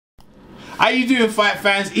How you doing, fight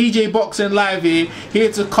fans? EJ Boxing Live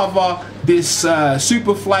here to cover this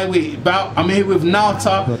super flyweight bout. I'm here with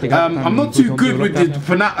Nauta. I'm not too good with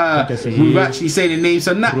with actually saying the names.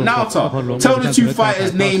 So Nauta, tell the two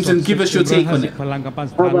fighters' names and give us your take on it.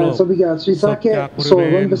 Alright, so we got Srisaket, so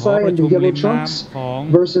Rungvisai in the yellow trunks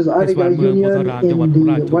versus Arega Yunian in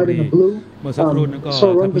the white and the blue. So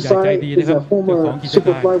Rungvisai is a former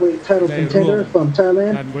super flyweight title contender from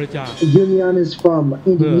Thailand. Yunian is from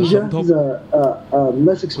Indonesia. He's a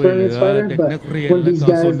less experienced fighter, but one of these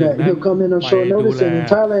guys that he'll come in on short notice. And in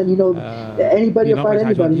Thailand, you know, anybody will fight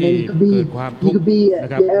anybody. Man, you could be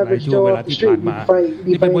the average Joe off the street.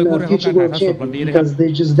 You fight a future world champion because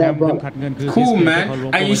they're just that raw. Cool,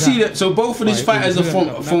 man. And you see that. So both of these fighters are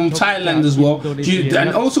from Thailand as well. And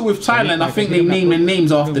also with Thailand, I think they name their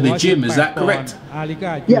names after the gym. Is that correct?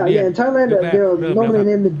 Yeah. In Thailand, they'll normally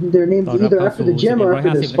name their names either after the gym or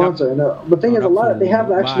after their sponsor. And the thing is, they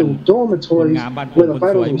have actual dormitories where the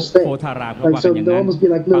fighters will stay. Like, so they'll almost be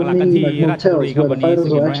like little mini motels where the fighters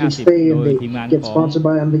will actually stay and they get sponsored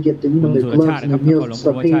by them. They get their gloves and their meals and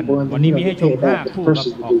stuff paid for, and they pay back the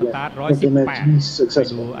person to do that if they meant to be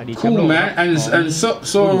successful. Cool, man. And so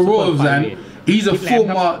Rungvisai, he's a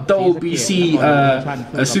former WBC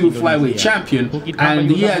super flyweight champion,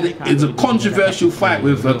 and it's a controversial fight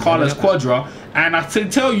with Carlos Quadra. And I can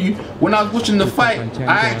tell you, when I was watching the fight,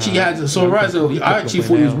 I actually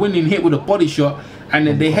thought he was winning, hit with a body shot, and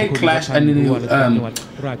then they head clashed, and then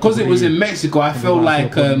because it was in Mexico, I felt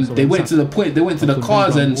like they went to the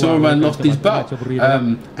cars, and Soran lost his belt,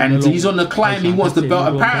 and he's on the climb. He wants the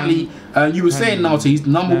belt. Apparently, you were saying now, he's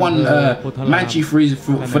 #1 Manchi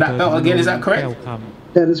for that belt again. Is that correct?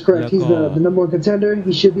 That is correct. He's the #1 contender.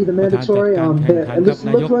 He should be the mandatory. It looks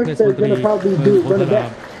like they're going to probably run it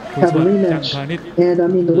back, have a rematch. And I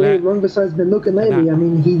mean, the way Rungvisai's been looking lately, I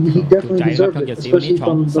mean, he definitely deserves it, especially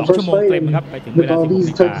from the first fight and with all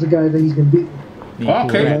these types of guys that he's been beating.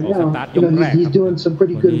 Okay. Right now, he's doing some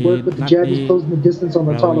pretty good work with the jab. He's closing the distance on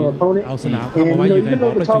the taller opponent. And even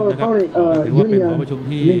though the taller opponent, Yunian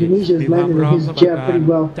in Indonesia, is landing his jab pretty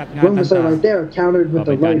well, Rungvisai right there countered with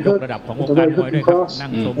the right hook, and cross,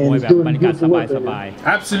 and he's doing beautiful work there.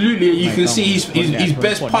 Absolutely, you can see his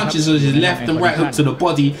best punches are his left and right hook to the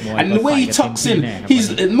body, and the way he tucks in,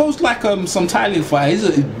 he's most like some Thailand fighter.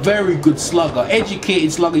 He's a very good slugger,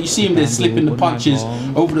 educated slugger. You see him there slipping the punches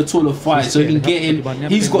over the taller fighter, so he can get in.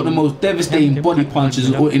 He's got the most devastating body punches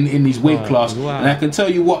in his weight class, and I can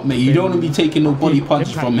tell you what, mate, you don't want to be taking no body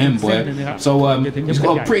punches from him, boy. So he's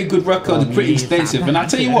got a pretty good record, pretty extensive, and I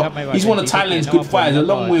tell you what, he's one of Thailand's good fighters,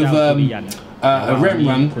 along with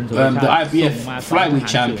Remrang, the IBF flyweight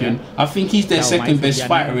champion. I think he's their second best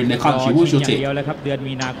fighter in the country. What's your take? Yeah,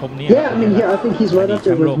 I think he's right up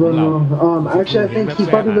there with Rungvisai. Actually, I think he's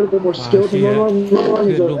probably a little bit more skilled than Rungvisai. Rungvisai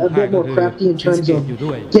is a bit more crafty in terms of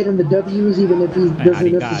getting the W's, even if he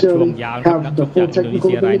doesn't necessarily have the full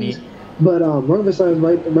technical abilities. But Rungvisai is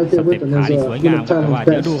right there with him as one of Thailand's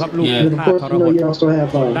best. And then, of course, you also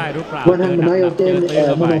have Wanhang Manayotin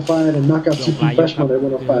at 105 and Knockout CP Freshman at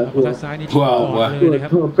 105.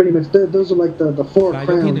 Wow. Pretty much, those are like the four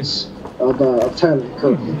crowns of Thailand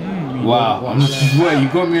currently. Wow, you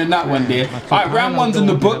got me on that one there. Alright, round one's in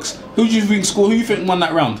the books. Who do you think scored? Who do you think won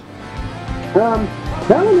that round? That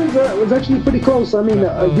one was actually pretty close. I mean,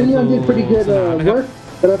 Yunian did pretty good work.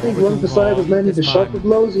 But I think Rungvisai was landing the sharper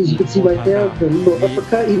blows, as you can see right there, the little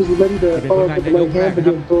uppercut. He was ready to follow up with the right hand, but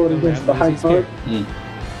didn't throw it against the high guard.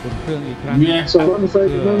 Yeah. So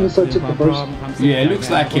Rungvisai took the first. Yeah, it looks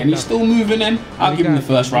like it. And he's still moving in. I'll give him the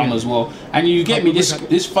first round as well. And you get me,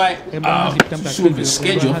 this fight, sort of his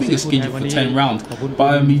schedule. I think it's scheduled for 10 rounds.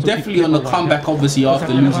 But he's definitely on the comeback, obviously,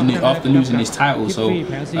 after losing his title. So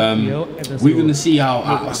we're gonna see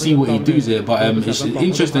see what he does there. But it's an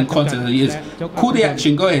interesting content that he is. Call the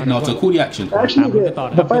action. Go ahead, Nauta. Call the action. Actually,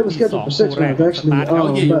 the fight was scheduled for 6 rounds. Actually,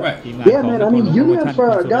 oh yeah, you're right. Yeah, man. I mean, Yunian, for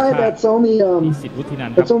a guy that's only let's see,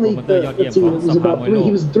 it was about he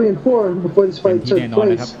was 3-4 before this fight took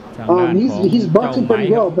place. He's boxing pretty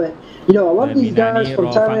well, but a lot of these guys from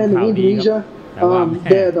Thailand and Indonesia,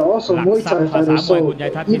 they're also Muay Thai fighters. So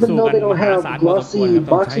even though they don't have glossy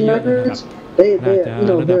boxing records,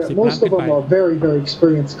 most of them are very, very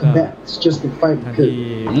experienced combatants, just in fighting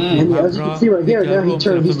good. And as you can see right here, now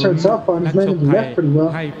he's turned southpaw and he's landing the left pretty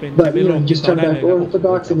well. But he just turned back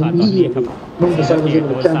orthodox, and immediately Rungvisai was able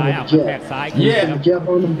to counter with the jab. Yeah, the jab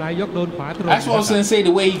on him. That's what I was going to say.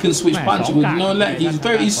 The way he can switch punches, he's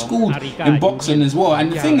very schooled in boxing as well.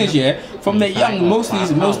 And the thing is, from their young, most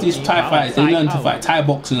of these Thai fighters, they learn to fight Thai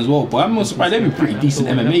boxing as well. But I'm not surprised, they've been pretty decent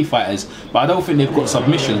MMA fighters. But I don't think they've got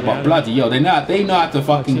submissions. But bloody they They know how to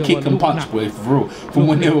fucking kick and punch, boy, for real. From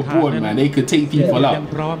when they were born, man. They could take people out.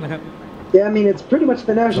 Yeah, I mean, it's pretty much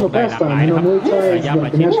the national pastime. You know, Muay Thai is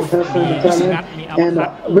like the national pastime in Thailand. And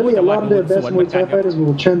really, a lot of the best Muay Thai fighters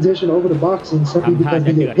will transition over to boxing simply because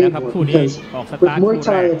they get paid more. Because with Muay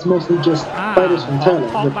Thai, it's mostly just fighters from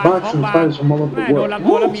Thailand. With boxing, it's fighters from all over the world.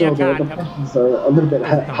 So the pensions are a little bit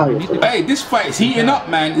higher. Hey, this fight's heating up,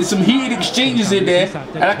 man. There's some heated exchanges in there.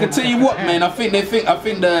 And I can tell you what, man, I think the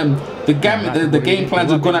game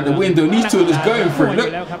plans have gone out the window. And these two are just going for it.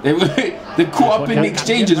 Look, they're caught up in the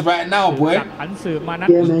exchanges right now, boy. Yeah, man,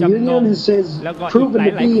 Yunian has proven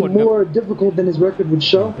to be more difficult than his record would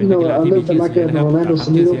show. You know, a little bit like Orlando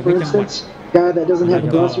Sanido, for instance. Guy that doesn't have a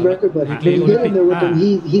glossy record, but when you get in there with him,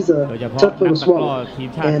 he's a tough pill to swallow.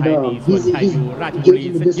 And he's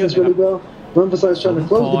gauging the distance really well. Rungvisai is trying to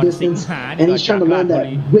close the distance, and he's trying to land that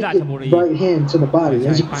wicked right hand to the body.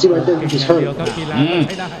 As you can see right there, he just hurt.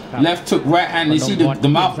 Left hook, right hand. You see the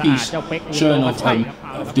mouthpiece showing off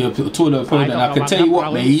the taller opponent. I can tell you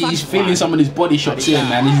what, man, he's feeling some of his body shots here,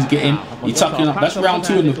 man. He's tucking up. That's round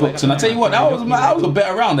 2 in the books, and I tell you what, that was a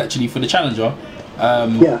better round actually for the challenger.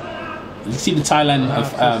 Yeah. You see the Thailand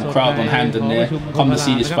crowd on hand in there, come to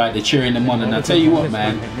see this fight. They're cheering them on, and I tell you what,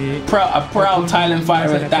 man, a proud Thailand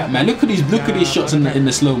fighter at that, man. Look at these shots in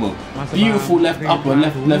the slow mo. Beautiful left upper,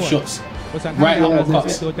 left shots. Right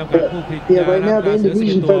uppercuts. Yeah, right now the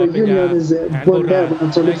Indonesian fighter Yunian is one bad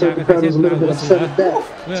one, so it looks like the crowd was a little bit upset at that.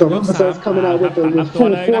 So Rungvisai is coming out with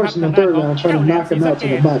full force in the third round, trying to knock him out to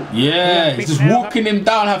the body. Yeah, he's just walking him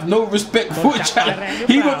down, have no respect for each other.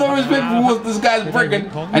 He got no respect for what this guy's bringing,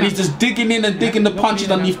 and he's just digging in and digging the punches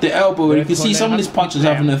underneath the elbow. And you can see some of these punches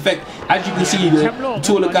having an effect. As you can see, the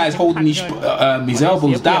taller guy's holding his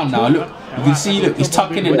elbows down now. Look, you can see, look, he's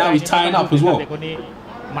tucking it now, he's tying up as well.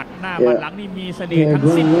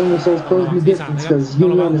 Rungvisai's closing the distance because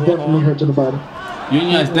Yunian is definitely hurt to the body.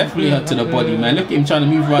 Yunian is definitely hurt to the body, man. Look at him trying to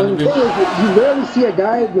move around the ring. You rarely see a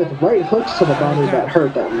guy with right hooks to the body that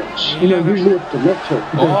hurt that much. You know, usually it's the left hook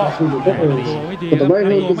because that's where your hip is. But the right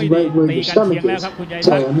hook is right where your stomach is.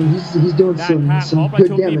 So, I mean, he's doing some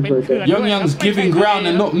good damage right there. Young's giving ground,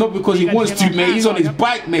 and not because he wants to, mate. He's on his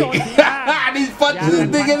bike, mate. And his punches is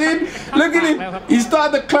digging in. Look at him. He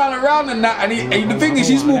started to clown around and that. And the thing is,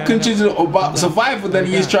 he's more concerned about survival than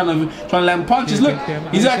he is trying to land punches. Look,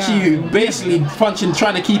 he's actually basically punching,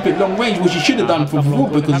 trying to keep it long range, which he should have done from before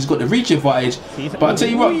because he's got the reach advantage. But I tell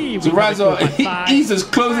you what, Srisaket, he's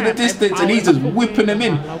just closing the distance and he's just whipping him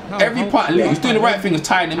in. Every punch, he's doing the right thing of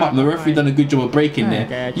tying him up. The referee done a good job of breaking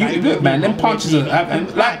there. Look, man, them punches are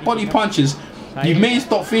like body punches. You may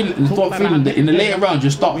start feeling that in the later rounds you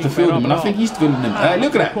start to feel them, and I think he's feeling them.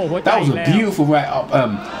 Look at that. That was a beautiful right up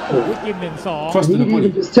cross to the body. You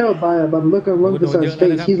can just tell by the look on Rungvisai's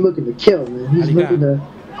face, he's looking to kill, man. He's looking to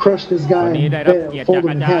crush this guy and fold him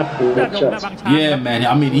in half with that chest. Yeah, man.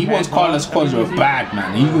 I mean, he wants Carlos Quadro bad,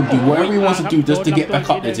 man. He will do whatever he wants to do just to get back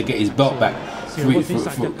up there to get his belt back.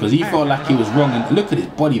 Because he felt like he was wrong. And look at his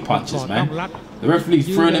body punches, man. The referee's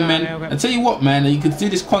throwing him, man. I tell you what, man. You can see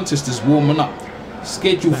this contest is warming up.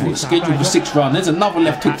 Scheduled for 6th round. There's another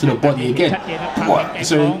left hook to the body again. What?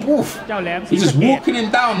 So, woof. He's just walking him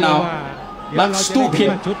down now. Like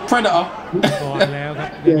stalking predator. Yeah,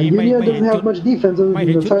 Yunian doesn't have much defense other than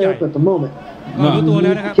to tie up at the moment. No. He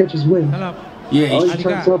needs to catch his win. Yeah, he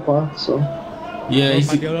turns up, so. Yeah,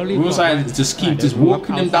 Rungvisai just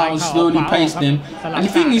walking him down, slowly pacing him. And the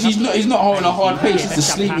thing is, he's not holding a hard pace. He's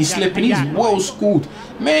just slipping. He's well schooled.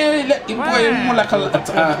 Man, more like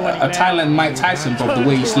a Thailand Mike Tyson, bro, the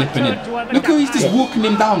way he's slipping in. Look how he's just walking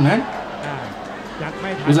him down, man.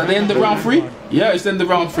 Was that the end of round 3? Yeah, it's the end of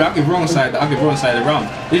round 3. I'll give Rungvisai the round.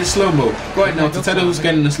 This is slow-mo. Go ahead now, to tell who's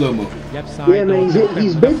getting the slow-mo. Yeah, man,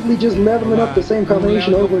 he's basically just leveling up the same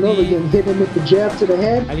combination over and over again, hitting him with the jab to the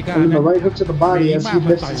head and then the right hook to the body as he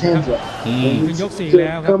lifts his hands up. It's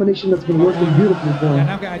a combination that's been working beautifully for him.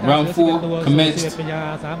 Round 4 commenced.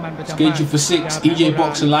 Scheduled for 6. EJ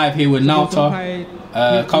Boxing Live here with Nauta.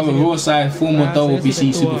 Cover Rungvisai, former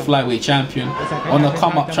WBC super flyweight champion, on the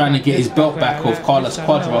come up trying to get his belt back off Carlos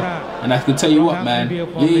Quadro. And I can tell you what, man,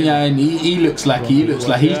 he looks like he's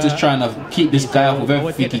just trying to keep this guy off with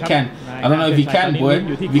everything he can. I don't know if he can, boy.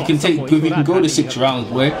 If he can go to 6 rounds,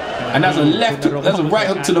 boy. And that's a left hook, that's a right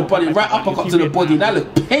hook to the body, right uppercut to the body. That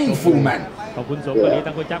looked painful, man.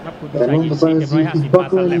 Rungvisai, he's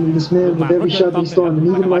buckling this man with every shot he's throwing, and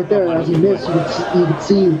even right there, as he missed, you could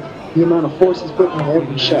see the amount of force he's putting in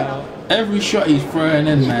every shot. Every shot he's throwing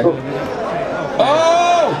in, man. Look at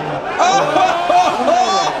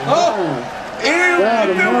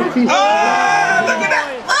that!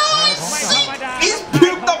 Oh, shit! He's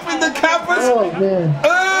puked up in the canvas! Oh, man.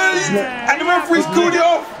 And referee's called it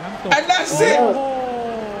off, and that's it.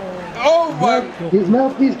 Oh my! His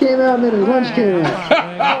mouthpiece came out and then his lunch came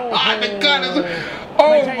out.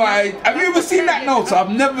 Oh my! Have you ever seen that? No, so I've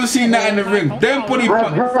never seen that in the ring. Them body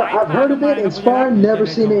punch. I've heard of it in sparring, never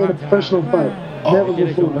seen it in a professional fight. Never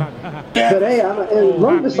before. But hey,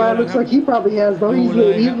 Rungvisai looks like he probably has though. He's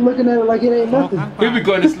looking at it like it ain't nothing. Here we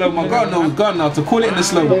go in the slow mo. God now to call it in the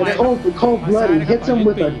slow mo. Cold blooded hits him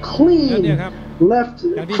with a clean left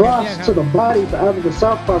cross to the body out of the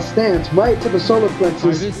southpaw stance, right to the solar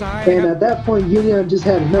plexus. And at that point, Yunian just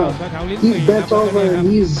had enough. He's bent over and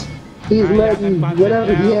he's letting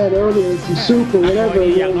whatever he had earlier, some soup or whatever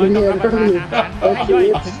he had earlier,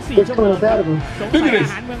 it's coming up out of him. Look at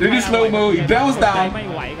this. Look at this slow-mo. He bounds down,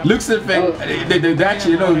 looks at the thing. They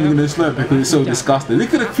actually don't even going to slurp because it's so disgusting.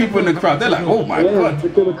 Look at the people in the crowd. They're like, oh my God.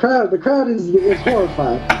 The crowd is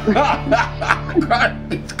horrified.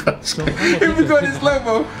 Here we go in this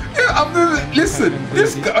slow-mo. Yeah, listen,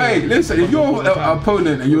 listen, if you're an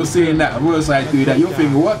opponent and you're seeing that Rungvisai do that, you're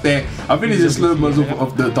thinking, what the? I think it's just slow-mos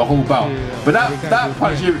of the whole bout. But that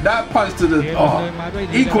punch to the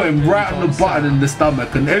he got him right on the button in the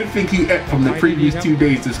stomach, and everything he ate from the previous 2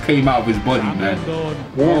 days just came out of his body, man.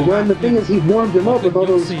 Yeah, well, and the thing is, he warmed him up with all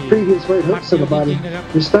those previous right hooks to the body.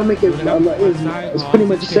 Your stomach is pretty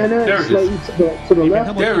much center, slightly to the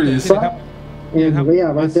left. There it is. And yeah,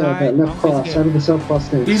 right there, that left cross out of the southpaw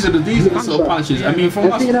stance. These are the sort of punches. I mean, from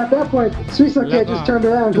us. And at that point, Srisaket just turned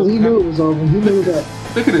around because he knew it was over. He knew that.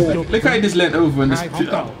 Look at this. Look how he just leant over and this.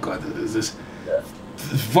 Oh God, there's this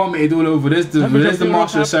vomited all over. There's the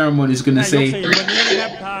martial ceremony is gonna say.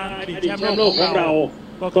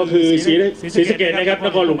 ก็คือศรีสะเกษนะครับน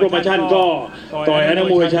ครหลวงโปรโมชั่นก็ต่อยนัก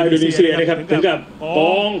มวยชาวอินโดนีเซียนะครับถึงกับป้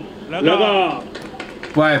องแล้วก็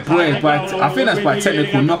Boy, I think that's by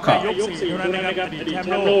technical knockout.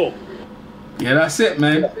 Yeah, that's it,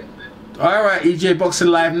 man. Alright, EJ Boxing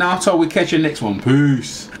Live. Now, till we catch you next one.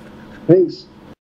 Peace.